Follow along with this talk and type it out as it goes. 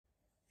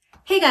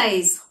Hey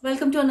guys,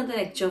 welcome to another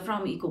lecture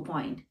from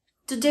ecopoint.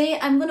 Today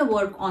I'm going to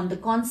work on the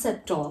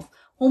concept of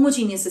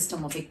homogeneous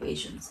system of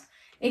equations.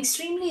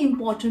 Extremely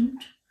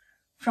important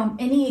from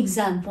any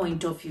exam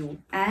point of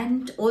view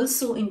and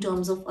also in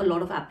terms of a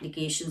lot of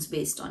applications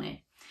based on it.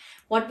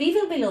 What we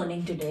will be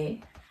learning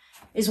today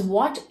is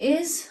what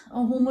is a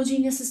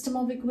homogeneous system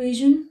of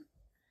equation,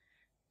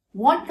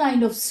 what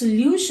kind of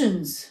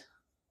solutions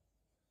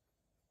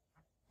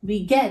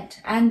we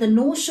get, and the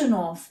notion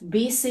of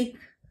basic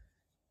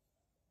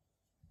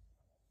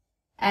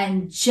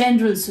and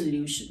general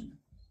solution.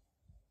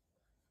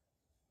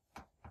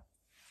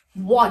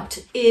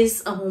 What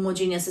is a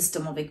homogeneous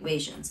system of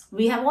equations?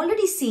 We have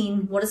already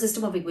seen what a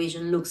system of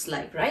equation looks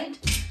like, right?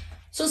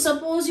 So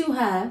suppose you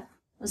have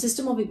a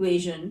system of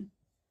equation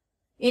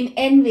in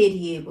n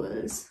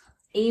variables,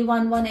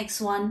 a11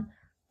 x1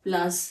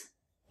 plus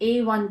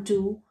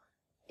a12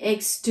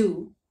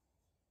 x2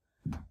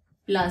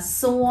 plus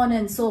so on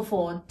and so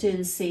forth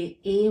till say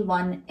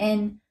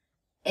a1n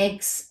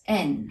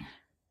xn.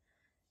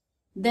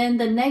 Then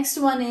the next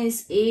one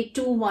is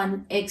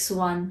a21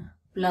 x1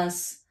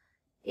 plus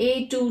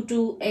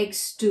a22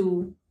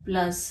 x2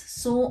 plus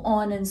so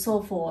on and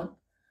so forth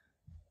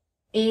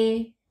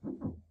a2n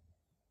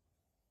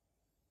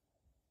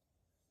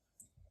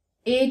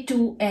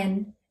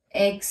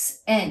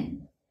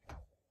xn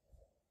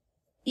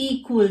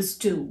equals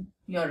to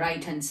your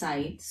right hand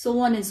side, so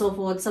on and so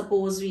forth.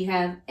 Suppose we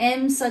have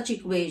m such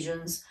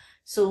equations,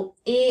 so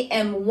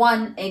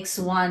am1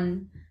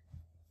 x1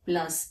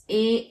 plus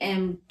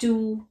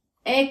am2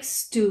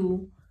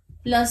 x2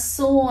 plus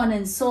so on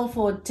and so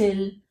forth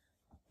till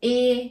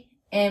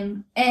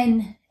amn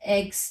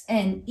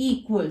xn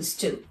equals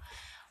to.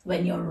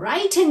 When your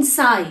right hand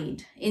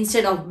side,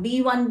 instead of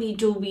b1, b2,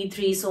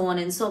 b3, so on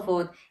and so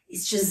forth,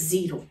 is just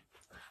 0.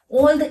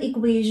 All the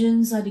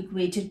equations are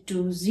equated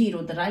to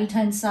 0. The right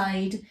hand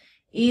side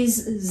is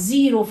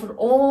 0 for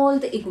all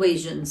the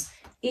equations.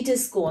 It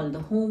is called the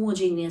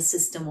homogeneous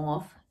system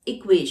of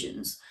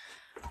equations.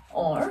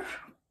 Or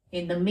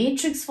in the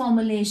matrix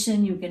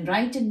formulation, you can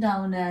write it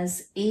down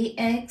as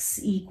AX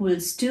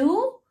equals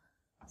to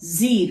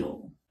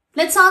 0.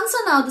 Let's answer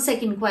now the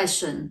second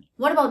question.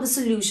 What about the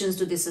solutions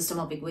to this system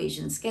of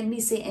equations? Can we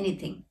say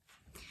anything?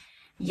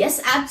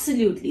 Yes,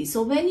 absolutely.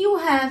 So when you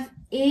have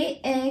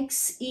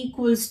AX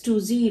equals to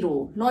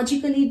 0,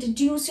 logically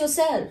deduce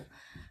yourself.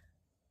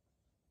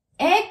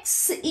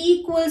 X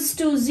equals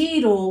to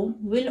 0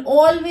 will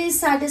always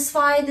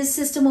satisfy this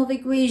system of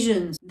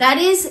equations. That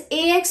is,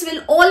 AX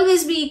will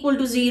always be equal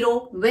to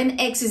 0 when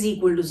X is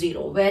equal to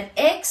 0, where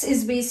X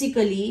is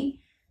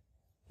basically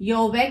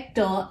your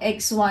vector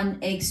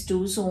x1,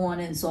 x2, so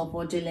on and so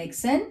forth till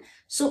xn.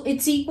 So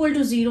it's equal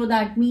to 0.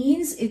 That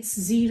means it's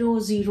 0,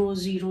 0,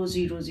 0,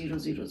 0, 0,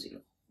 0,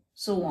 0,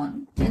 so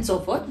on and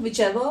so forth,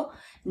 whichever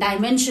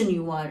dimension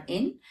you are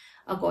in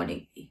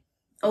accordingly.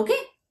 Okay?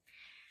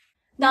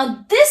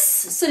 Now this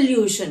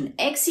solution,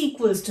 x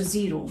equals to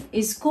 0,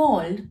 is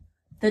called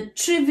the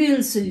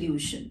trivial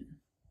solution.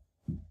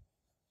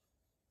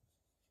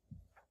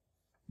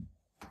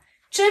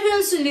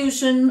 Trivial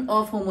solution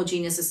of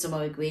homogeneous system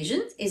of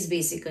equations is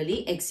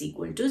basically x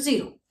equal to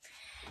 0.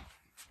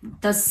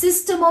 The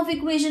system of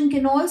equation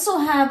can also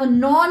have a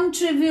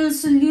non-trivial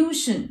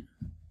solution,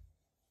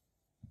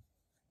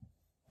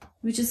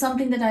 which is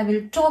something that I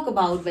will talk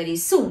about very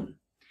soon.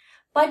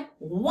 But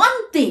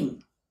one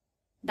thing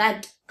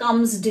that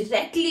comes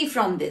directly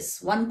from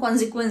this, one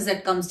consequence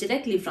that comes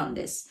directly from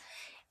this,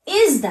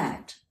 is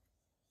that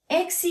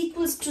x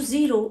equals to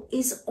 0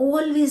 is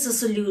always a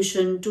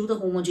solution to the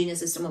homogeneous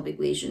system of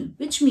equation,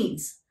 which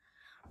means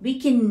we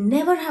can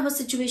never have a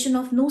situation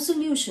of no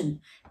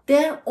solution.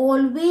 There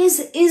always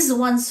is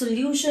one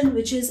solution,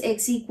 which is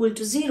x equal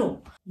to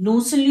 0. No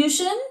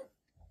solution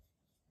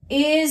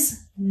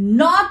is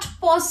not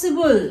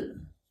possible.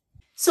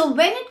 So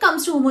when it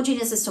comes to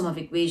homogeneous system of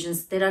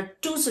equations, there are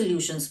two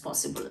solutions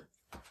possible.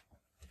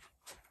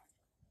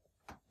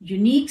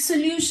 Unique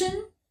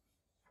solution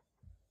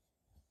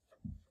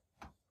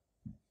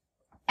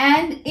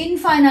and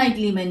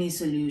infinitely many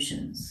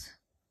solutions.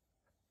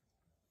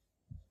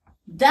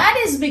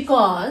 That is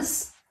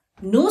because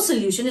no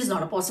solution is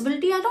not a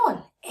possibility at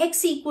all.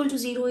 X equal to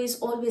 0 is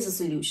always a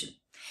solution.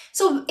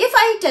 So if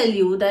I tell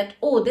you that,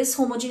 oh, this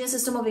homogeneous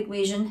system of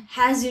equation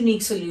has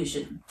unique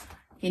solution,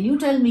 can you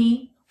tell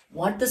me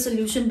what the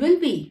solution will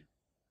be?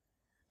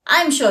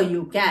 I'm sure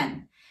you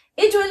can.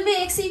 It will be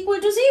x equal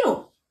to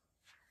 0.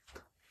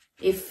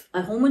 If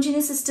a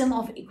homogeneous system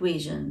of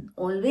equation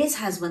always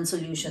has one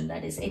solution,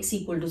 that is x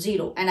equal to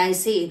 0, and I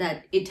say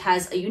that it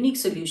has a unique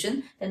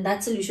solution, then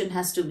that solution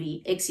has to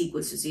be x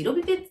equals to 0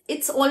 because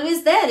it's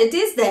always there. It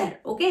is there.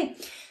 Okay.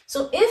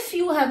 So if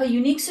you have a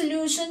unique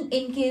solution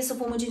in case of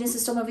homogeneous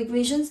system of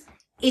equations,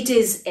 it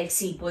is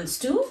x equals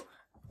to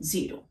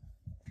 0.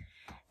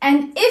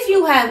 And if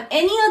you have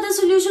any other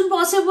solution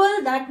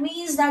possible, that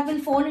means that will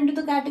fall into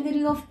the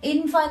category of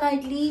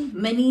infinitely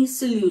many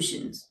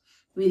solutions.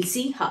 We'll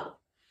see how.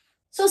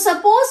 So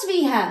suppose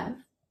we have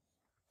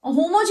a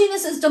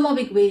homogeneous system of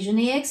equation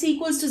Ax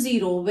equals to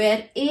 0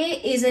 where A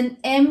is an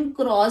m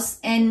cross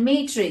n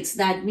matrix.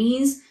 That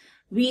means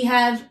we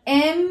have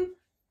m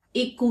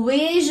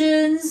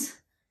equations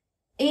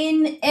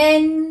in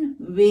n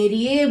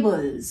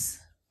variables.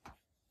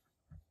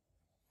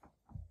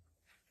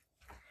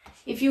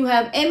 If you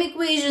have m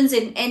equations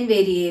in n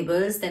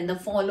variables, then the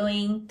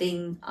following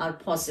things are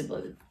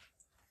possible.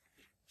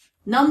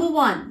 Number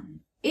 1,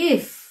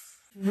 if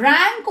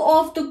rank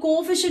of the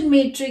coefficient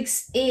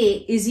matrix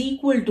A is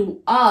equal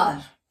to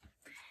R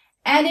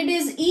and it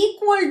is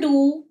equal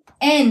to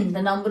n,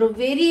 the number of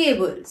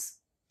variables,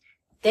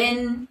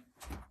 then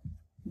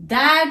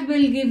that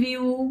will give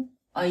you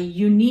a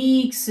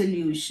unique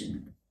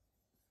solution.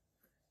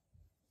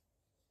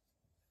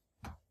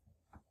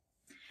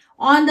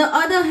 On the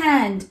other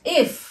hand,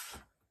 if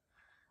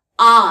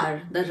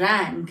R, the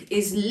rank,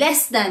 is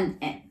less than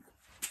n,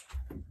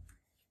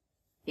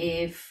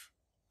 if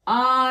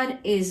R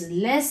is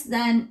less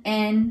than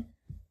n,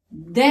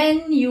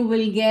 then you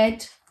will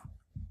get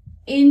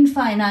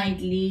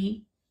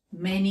infinitely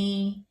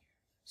many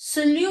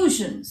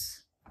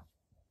solutions.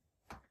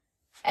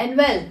 And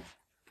well,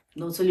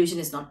 no solution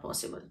is not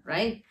possible,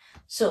 right?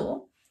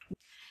 So,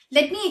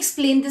 let me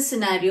explain this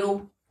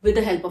scenario with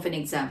the help of an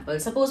example.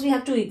 Suppose we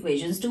have two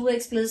equations,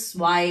 2x plus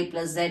y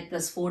plus z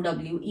plus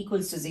 4w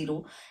equals to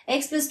 0,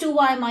 x plus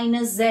 2y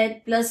minus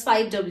z plus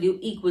 5w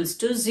equals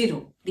to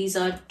 0. These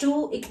are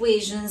two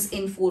equations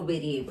in 4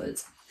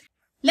 variables.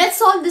 Let's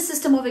solve this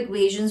system of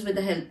equations with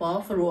the help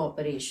of row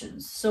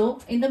operations. So,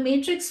 in the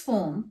matrix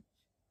form,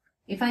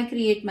 if I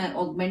create my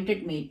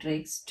augmented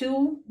matrix,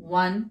 2,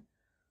 1,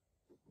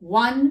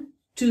 1,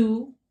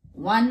 2,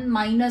 1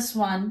 minus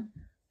 1,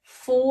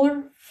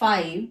 4,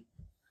 5,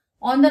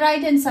 on the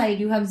right hand side,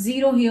 you have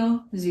 0 here,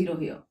 0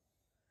 here.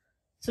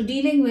 So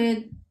dealing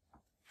with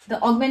the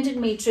augmented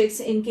matrix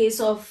in case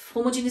of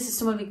homogeneous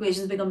system of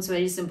equations becomes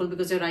very simple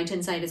because your right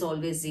hand side is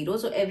always 0.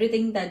 So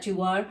everything that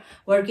you are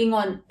working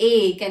on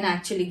A can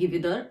actually give you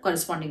the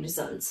corresponding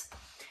results.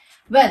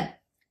 Well,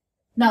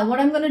 now what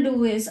I'm going to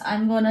do is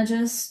I'm going to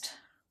just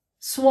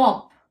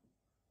swap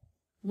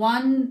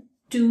 1,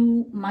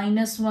 2,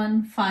 minus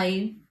 1,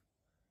 5,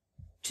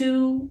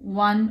 2,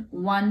 1,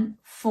 1,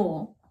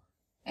 4.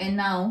 And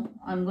now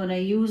I'm going to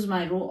use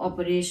my row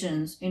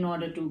operations in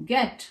order to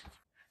get.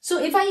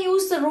 So if I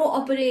use the row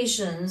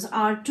operations,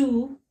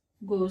 R2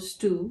 goes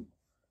to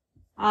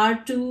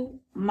R2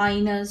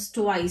 minus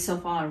twice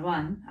of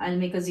R1. I'll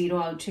make a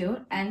 0 out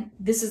here. And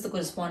this is the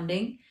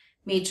corresponding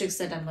matrix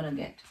that I'm going to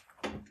get.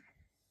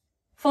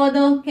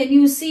 Further, can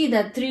you see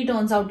that 3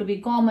 turns out to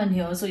be common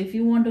here? So if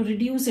you want to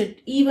reduce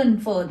it even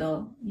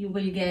further, you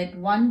will get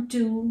 1,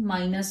 2,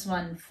 minus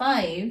 1,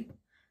 5,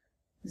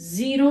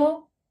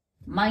 0,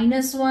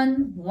 minus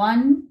 1,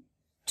 1,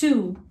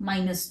 2,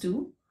 minus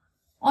 2.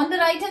 On the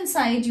right hand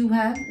side, you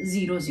have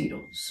 0,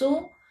 0.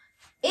 So,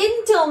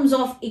 in terms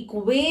of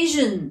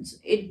equations,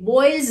 it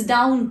boils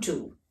down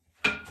to,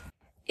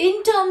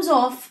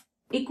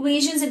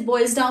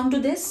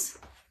 this.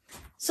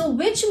 So,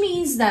 which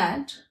means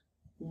that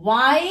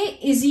y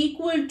is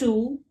equal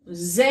to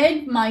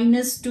z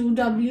minus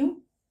 2w.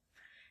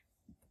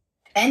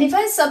 And if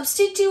I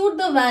substitute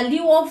the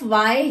value of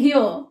y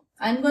here,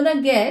 I'm going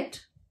to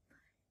get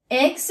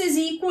x is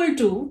equal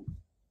to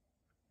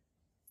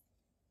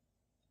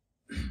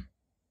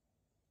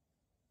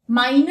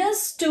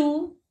minus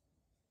 2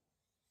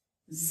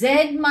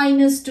 z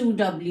minus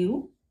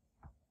 2w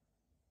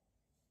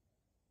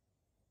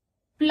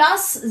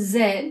plus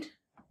z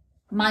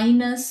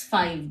minus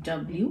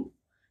 5w,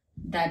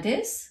 that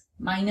is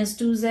minus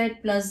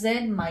 2z plus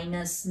z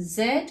minus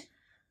z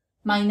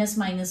minus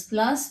minus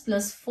plus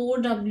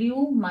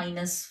 4w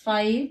minus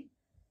 5,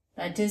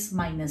 that is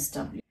minus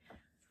w.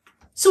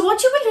 So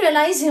what you will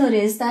realize here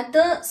is that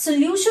the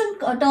solution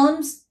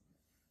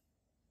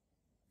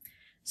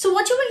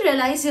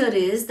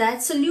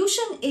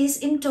solution is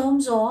in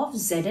terms of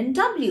z and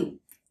w.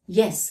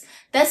 Yes,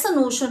 that's the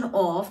notion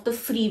of the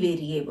free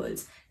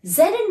variables.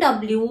 Z and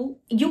w,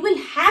 you will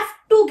have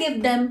to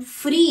give them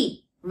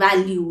free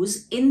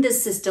values in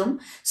this system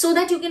so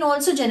that you can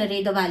also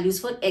generate the values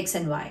for x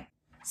and y.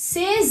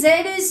 Say z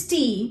is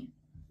t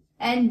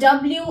and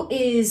w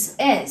is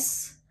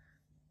s.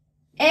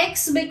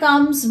 X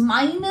becomes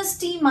minus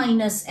t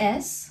minus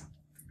s,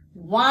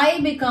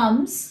 y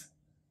becomes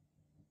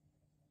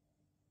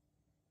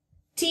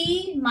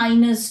t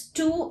minus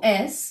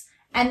 2s,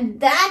 and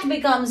that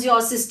becomes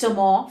your system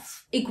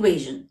of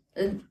equation.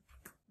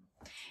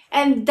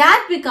 And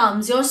that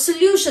becomes your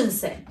solution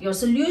set. Your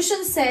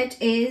solution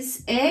set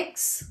is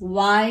x,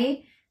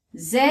 y,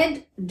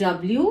 z,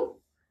 w,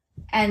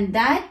 and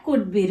that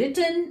could be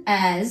written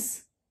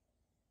as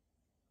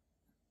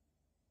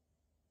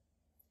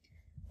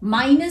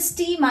minus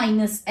t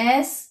minus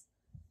s,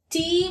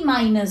 t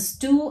minus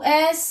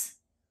 2s,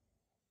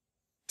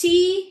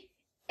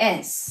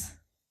 ts.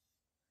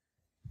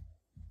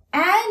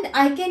 And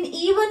I can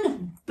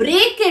even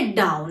break it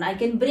down. I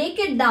can break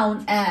it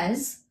down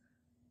as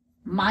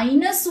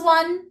minus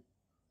 1,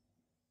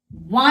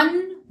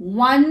 1,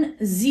 1,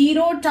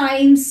 0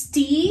 times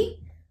t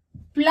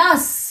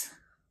plus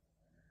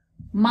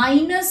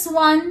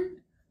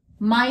 -1,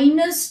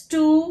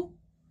 -2,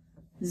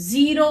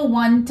 0,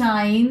 1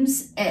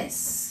 times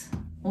S.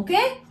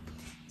 Okay?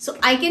 So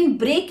I can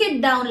break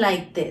it down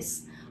like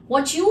this.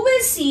 What you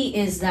will see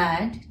is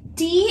that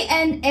T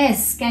and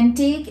S can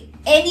take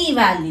any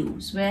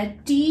values, where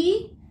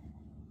T,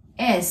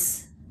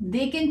 S,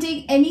 they can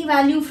take any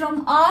value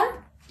from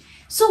R.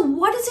 So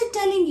what is it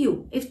telling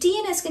you? If T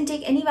and S can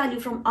take any value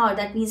from R,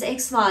 that means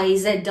X, Y,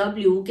 Z,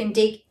 W can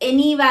take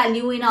any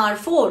value in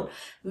R4,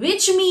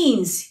 which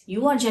means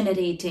you are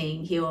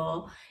generating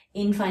here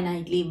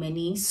infinitely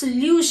many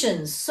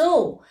solutions.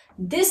 So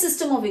this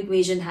system of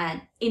equation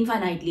had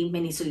infinitely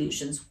many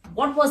solutions.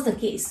 What was the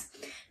case?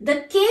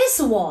 The case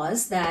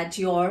was that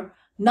your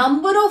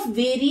number of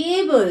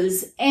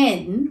variables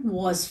n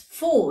was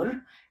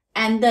 4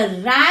 and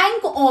the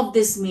rank of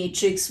this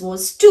matrix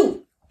was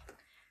 2.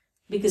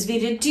 Because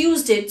we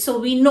reduced it, so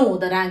we know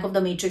the rank of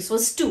the matrix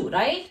was 2,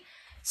 right?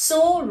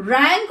 So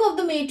rank of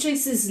the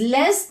matrix is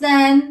less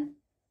than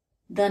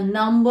the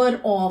number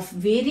of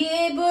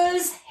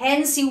variables,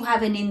 hence you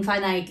have an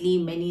infinitely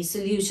many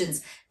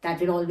solutions.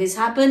 That will always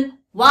happen.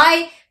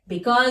 Why?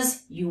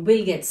 Because you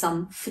will get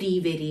some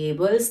free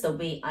variables the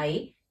way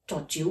I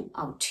taught you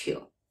out here.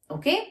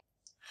 Okay?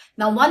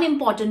 Now one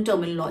important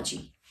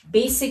terminology,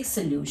 basic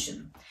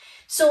solution.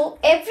 So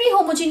every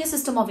homogeneous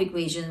system of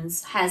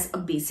equations has a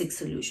basic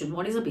solution.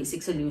 What is a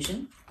basic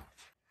solution?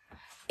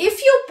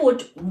 If you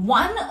put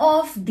one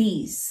of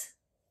these,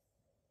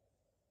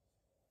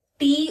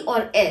 T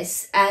or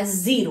S, as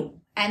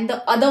 0 and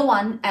the other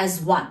one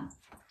as 1.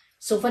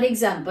 So for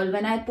example,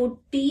 when I put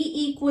T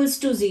equals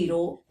to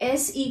 0,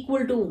 S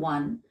equal to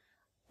 1,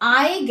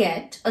 I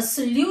get a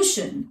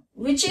solution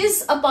which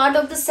is a part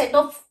of the set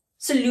of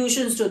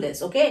solutions to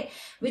this, okay?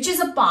 Which is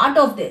a part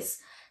of this.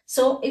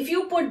 So if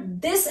you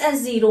put this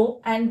as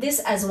 0 and this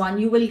as 1,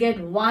 you will get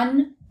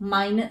 -1,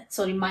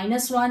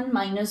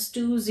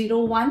 -2,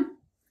 0, 1.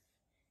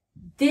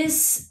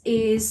 This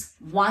is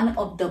one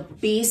of the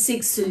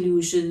basic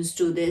solutions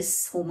to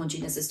this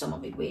homogeneous system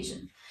of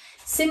equation.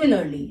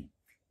 Similarly,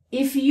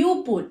 if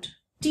you put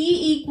T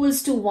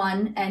equals to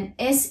 1 and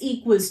S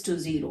equals to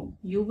 0,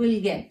 you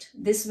will get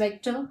this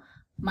vector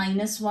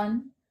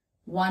 -1,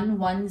 1,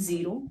 1,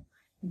 0.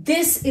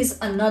 This is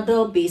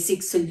another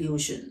basic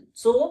solution.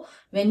 So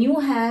when you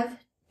have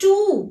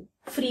two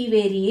free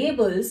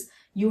variables,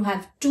 you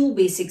have two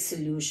basic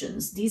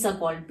solutions. These are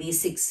called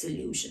basic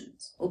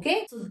solutions.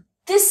 Okay? So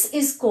this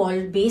is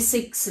called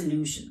basic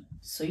solution.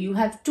 So you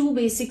have two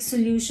basic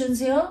solutions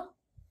here.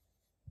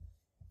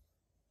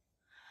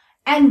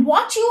 And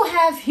what you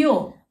have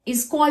here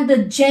is called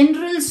the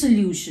general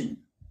solution.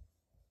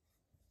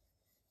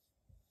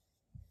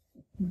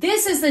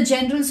 This is the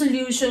general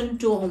solution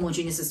to a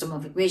homogeneous system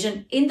of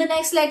equation. In the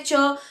next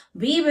lecture,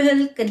 we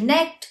will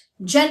connect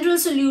general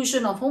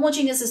solution of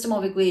homogeneous system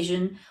of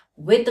equation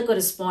with the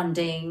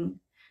corresponding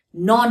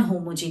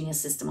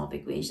non-homogeneous system of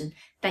equation.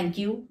 Thank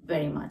you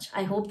very much.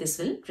 I hope this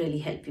will really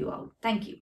help you out. Thank you.